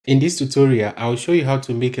In this tutorial, I'll show you how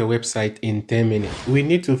to make a website in 10 minutes. We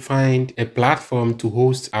need to find a platform to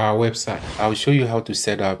host our website. I'll show you how to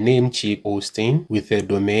set up Namecheap hosting with a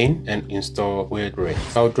domain and install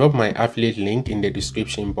WordPress. I'll drop my affiliate link in the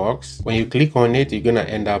description box. When you click on it, you're gonna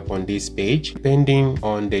end up on this page. Depending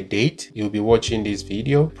on the date you'll be watching this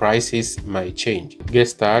video, prices might change. Get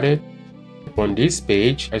started. On this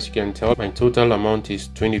page, as you can tell, my total amount is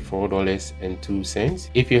 $24.02.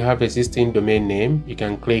 If you have existing domain name, you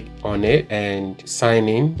can click on it and sign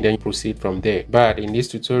in, then proceed from there. But in this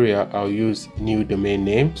tutorial, I'll use new domain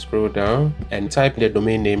name. Scroll down and type the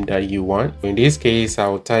domain name that you want. In this case,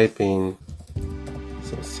 I'll type in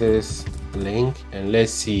success link and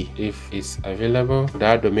let's see if it's available.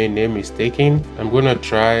 That domain name is taken. I'm gonna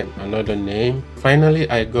try another name. Finally,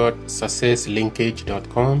 I got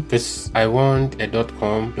successlinkage.com because I want a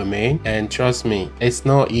 .com domain, and trust me, it's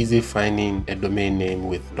not easy finding a domain name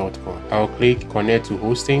with .com. I'll click connect to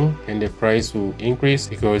hosting and the price will increase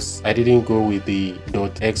because I didn't go with the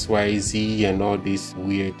 .xyz and all these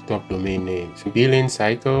weird top domain names. Billing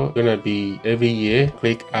cycle gonna be every year.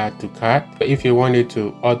 Click add to cart. If you want it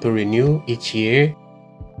to auto renew each year,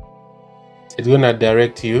 it's gonna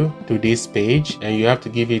direct you to this page and you have to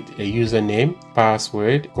give it a username,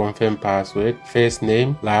 password, confirm password, first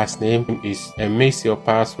name, last name is, and mix your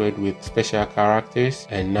password with special characters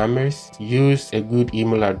and numbers. Use a good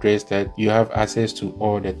email address that you have access to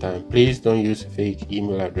all the time. Please don't use fake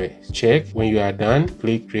email address. Check. When you are done,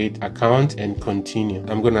 click create account and continue.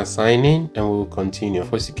 I'm gonna sign in and we'll continue.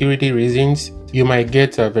 For security reasons, you might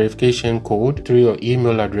get a verification code through your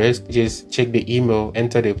email address. Just check the email,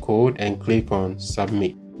 enter the code and click on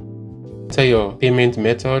submit. Enter your payment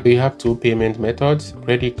method. We have two payment methods,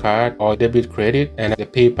 credit card or debit credit, and the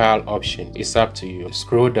PayPal option. It's up to you.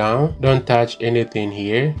 Scroll down, don't touch anything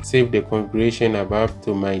here. Save the configuration above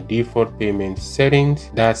to my default payment settings.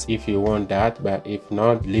 That's if you want that, but if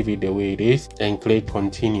not, leave it the way it is and click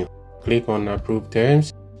continue. Click on approve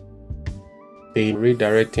terms.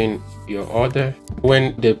 Redirecting your order.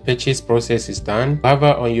 When the purchase process is done,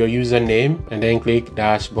 hover on your username and then click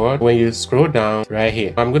dashboard. When you scroll down right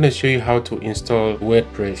here, I'm going to show you how to install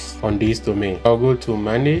WordPress on this domain. I'll go to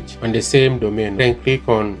manage on the same domain, then click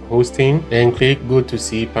on hosting, then click go to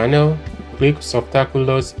cPanel, click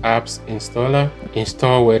Softaculous apps installer,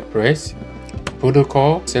 install WordPress.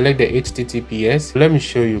 Protocol, select the HTTPS. Let me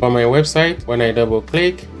show you. On my website, when I double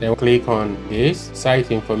click, then click on this site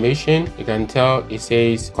information, you can tell it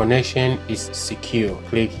says connection is secure.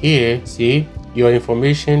 Click here, see your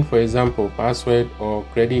information, for example, password or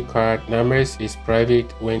credit card numbers is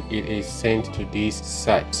private when it is sent to this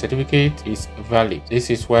site. Certificate is valid. This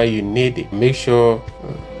is why you need it. Make sure,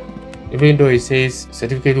 even though it says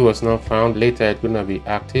certificate was not found, later it's gonna be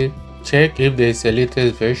active. Check if there's a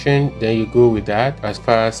latest version, then you go with that. As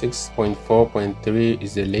far as 6.4.3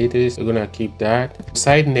 is the latest, you're gonna keep that.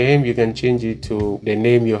 Site name, you can change it to the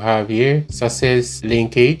name you have here, success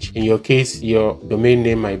linkage. In your case, your domain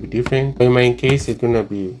name might be different, but in my case, it's gonna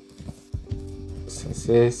be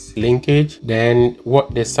success linkage. Then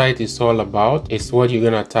what the site is all about is what you're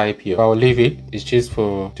gonna type here. I'll leave it. It's just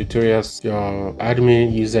for tutorials. Your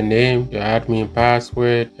admin username, your admin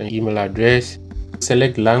password, and email address.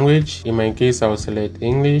 Select language. In my case, I'll select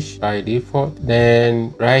English by default.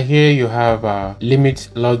 Then right here you have a limit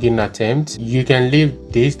login attempt. You can leave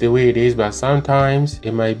this the way it is, but sometimes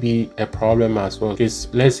it might be a problem as well, because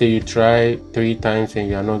let's say you try 3 times and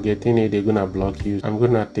you're not getting it, they're gonna block you. I'm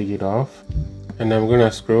gonna take it off and I'm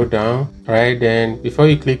gonna scroll down. Right, then before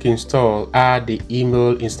you click install, add the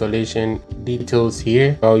email installation details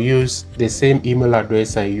here. I'll use the same email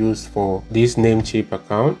address I used for this Namecheap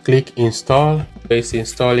account. Click install. It's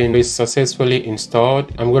installing. It's successfully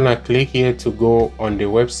installed. I'm gonna click here to go on the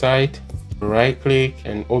website. Right click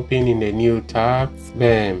and open in a new tab.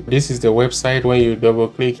 Bam, this is the website. When you double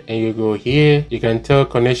click and you go here, you can tell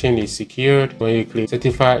connection is secured. When you click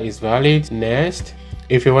certify is valid. Next,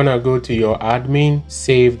 if you want to go to your admin,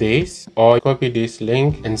 save this or copy this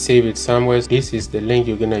link and save it somewhere. This is the link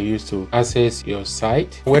you're going to use to access your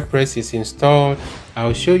site. WordPress is installed.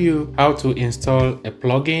 I'll show you how to install a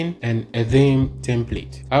plugin and a theme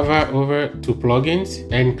template. Hover over to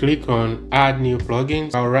plugins and click on add new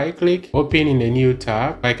plugins. I'll right click, open in a new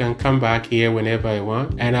tab. I can come back here whenever I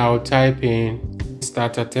want and I'll type in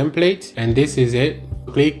starter template and this is it.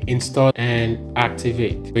 Click install and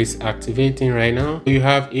activate. It's activating right now. You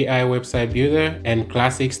have AI website builder and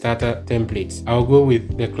classic starter templates. I'll go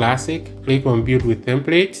with the classic. Click on build with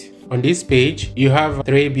template. On this page, you have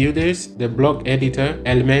 3 builders: the blog editor,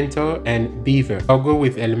 Elementor, and Beaver. I'll go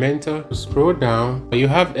with Elementor. Scroll down. You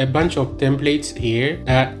have a bunch of templates here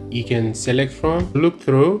that you can select from. Look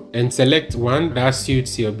through and select one that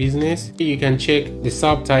suits your business. You can check the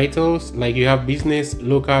subtitles, like you have business,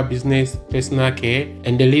 local business, personal care,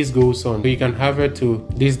 and the list goes on. So you can have it to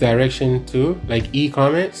this direction too, like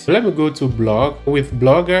e-commerce. So let me go to blog. With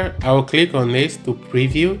Blogger, I'll click on this to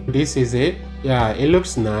preview. This is it. Yeah, it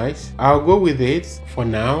looks nice. I'll go with it for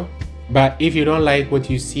now. But if you don't like what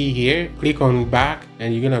you see here, click on back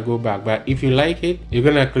and you're gonna go back. But if you like it, you're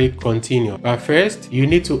gonna click continue. But first, you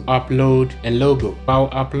need to upload a logo.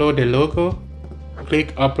 I'll upload the logo.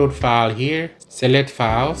 Click upload file here. Select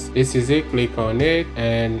files. This is it. Click on it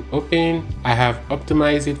and open. I have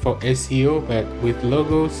optimized it for SEO, but with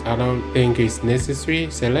logos, I don't think it's necessary.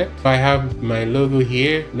 Select. I have my logo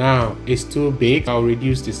here. Now it's too big. I'll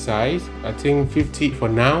reduce the size. I think 50 for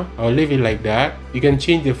now. I'll leave it like that. You can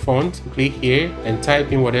change the font. Click here and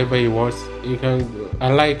type in whatever you want. You can,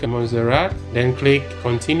 I like Montserrat. Then click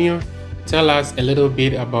continue. Tell us a little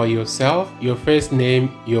bit about yourself, your first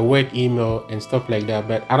name, your work email, and stuff like that.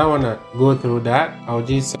 But I don't want to go through that. I'll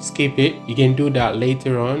just skip it. You can do that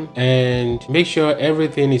later on. And make sure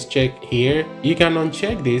everything is checked here. You can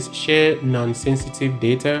uncheck this, share non-sensitive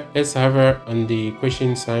data. Let's have her on the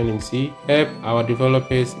question sign and see. Help our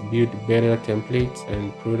developers build better templates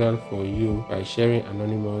and products for you by sharing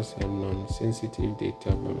anonymous and non-sensitive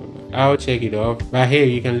data. Blah, blah, blah. I'll check it off. But here,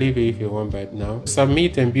 you can leave it if you want. But now,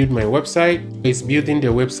 submit and build my website. It's building the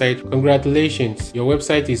website. Congratulations, your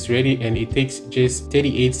website is ready and it takes just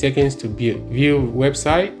 38 seconds to build. View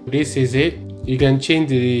website. This is it. You can change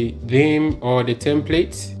the theme or the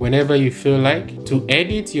templates whenever you feel like. To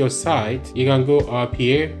edit your site, you can go up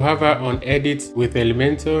here, hover on edit with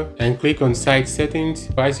Elementor and click on site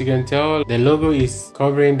settings. As you can tell, the logo is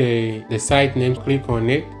covering the site name. Click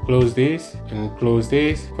on it, close this and close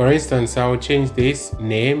this. For instance, I will change this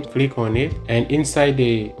name, click on it, and inside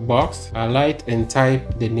the box, highlight and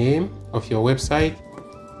type the name of your website.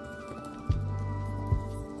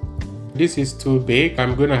 This is too big.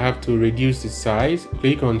 I'm gonna have to reduce the size.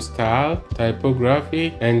 Click on style,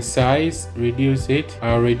 typography, and size. Reduce it.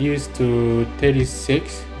 I'll reduce to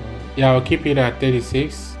 36. Yeah, I'll keep it at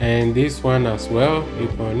 36. And this one as well.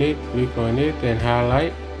 Click on it and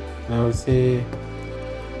highlight. I'll say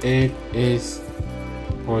it is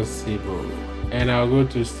possible. And I'll go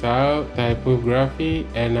to style, typography,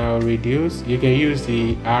 and I'll reduce. You can use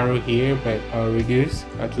the arrow here, but I'll reduce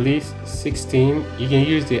at least 16. You can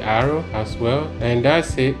use the arrow as well. And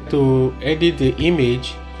that's it. To edit the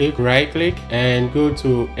image, right click and go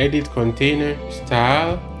to edit container,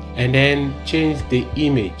 style, and then change the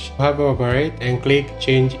image. Hover over it and click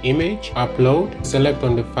change image, upload, select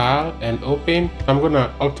on the file and open. I'm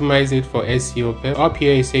gonna optimize it for SEO. Up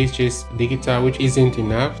here it says just digital, which isn't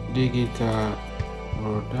enough. Digital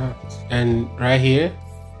product, and right here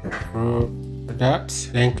products,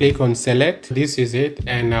 then click on select. This is it,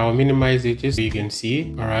 and I'll minimize it just so you can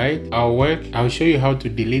see. All right, I'll show you how to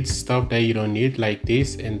delete stuff that you don't need, like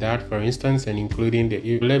this and that, for instance, and including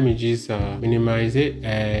the let me just minimize it,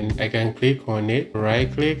 and I can click on it,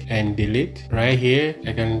 right click and delete. Right here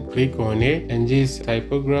I can click on it and just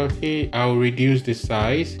typography, I'll reduce the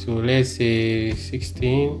size to, let's say,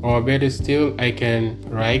 16, or better still, I can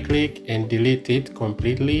right click and delete it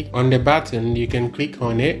completely. On the button, you can click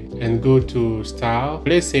on it and go to style.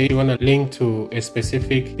 Let's say you want to link to a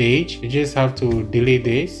specific page, you just have to delete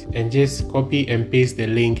this and just copy and paste the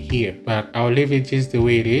link here. But I'll leave it just the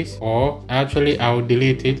way it is, or actually I'll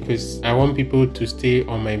delete it because I want people to stay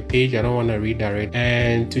on my page. I don't want to redirect.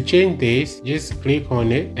 And to change this, just click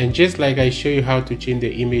on it, and just like I show you how to change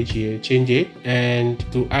the image here, change it. And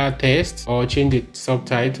to add text or change the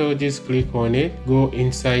subtitle, just click on it, go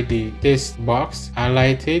inside the text box,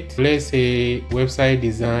 highlight it. Let's say website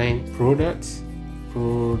design, products,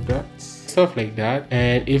 stuff like that.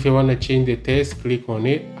 And if you want to change the text, click on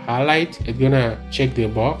it, highlight. It's gonna check the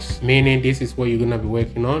box, meaning this is what you're gonna be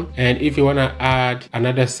working on. And if you want to add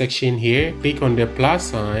another section here, click on the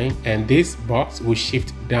plus sign and this box will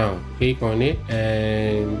shift down. Click on it,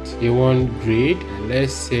 and you want grid, and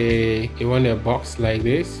let's say you want a box like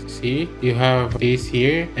this. See, you have this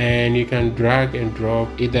here, and you can drag and drop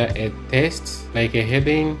either a text like a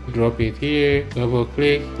heading, drop it here, double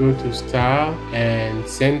click, go to style and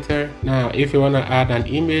center. Now if you want to add an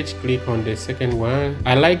image, click on the second one.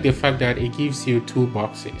 I like the fact that it gives you two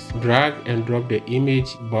boxes. Drag and drop the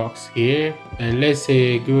image box here and let's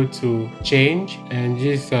say go to change and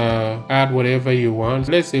just add whatever you want.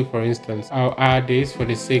 Let's say for instance I'll add this for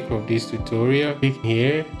the sake of this tutorial. Click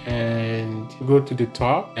here and go to the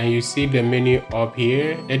top and you see the menu up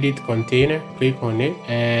here, edit container. Click on it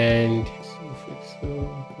and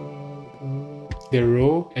the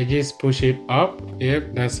row, I just push it up.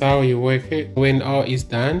 Yep, that's how you work it. When all is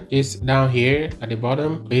done, it's down here at the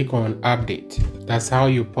bottom, click on update. That's how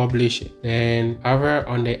you publish it. Then hover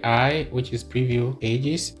on the eye, which is preview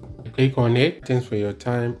pages, click on it. Thanks for your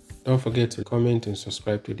time. Don't forget to comment and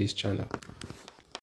subscribe to this channel.